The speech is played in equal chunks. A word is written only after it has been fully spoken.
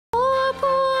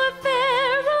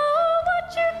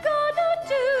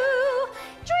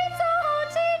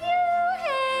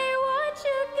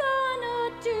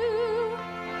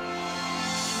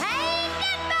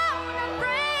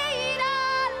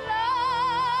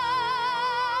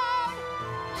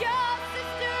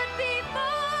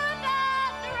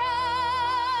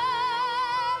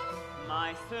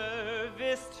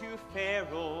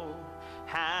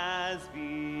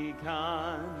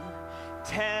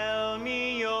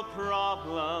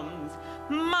problems,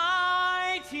 mighty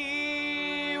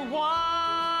one.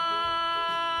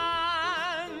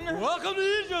 Welcome to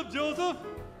Egypt, Joseph.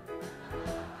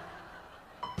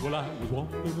 Well, I was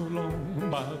walking along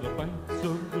by the banks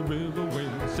of the river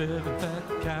when 7 fat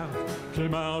cows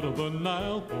came out of the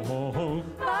Nile.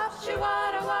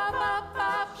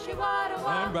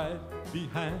 And right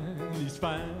behind these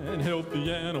fine,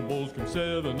 healthy animals came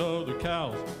 7 other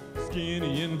cows,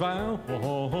 skinny and vile.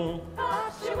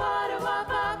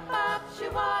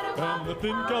 And the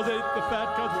thin cows ate the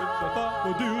fat cows, which I thought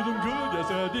would do them good.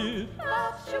 Yes, I did.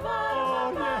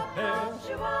 Oh, yeah.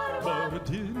 But it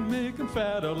didn't make them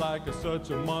fatter like such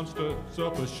a monster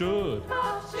supper should.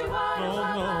 Oh,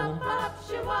 no.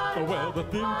 Well, the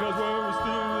thin cows were as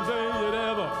thin as they had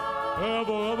ever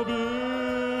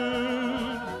been.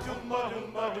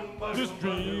 This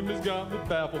dream has got me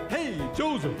baffled. Hey,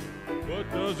 Joseph,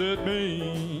 what does it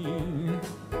mean?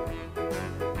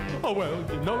 Oh, well,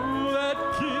 you know that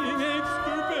king ain't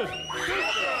stupid,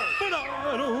 but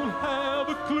I don't have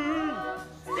a clue.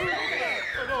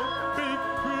 Don't be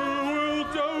cruel,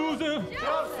 Joseph.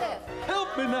 Help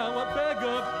me now, I beg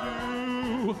of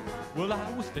you. Well, I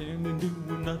was standing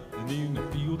doing nothing in a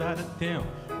field out of town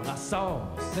when I saw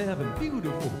 7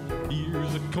 beautiful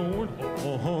ears of corn.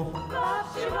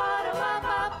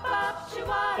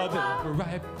 They were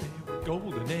ripe, they were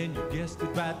golden, and you guessed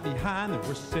it, right behind there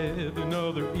were 7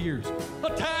 other ears,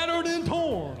 tattered and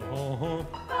torn.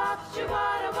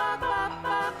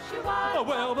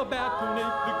 Well, the bad corn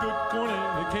ate the good corn,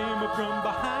 and it came up from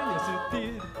behind. Yes, it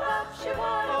did.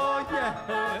 Oh, yeah.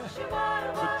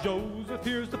 But Joseph,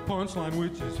 here's the punchline,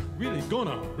 which is really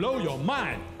gonna blow your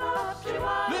mind.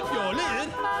 Lift your lid.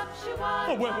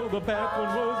 Oh, well, the bad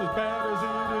one was as bad as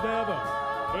it had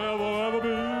ever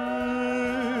been.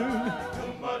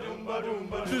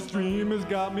 This dream has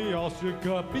got me all shook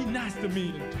up. Be nice to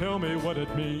me and tell me what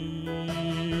it means.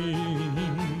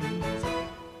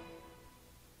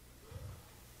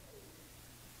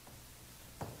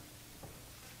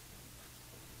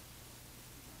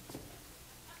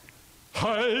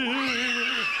 Hey!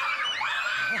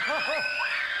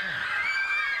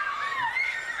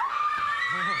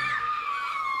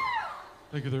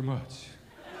 Thank you very much.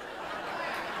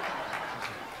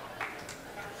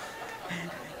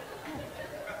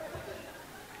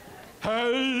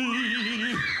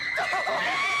 Hey!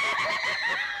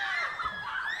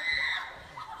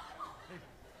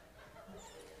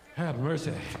 Have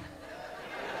mercy.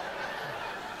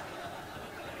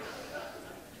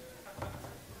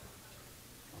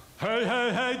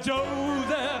 Hey,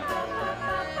 Joseph!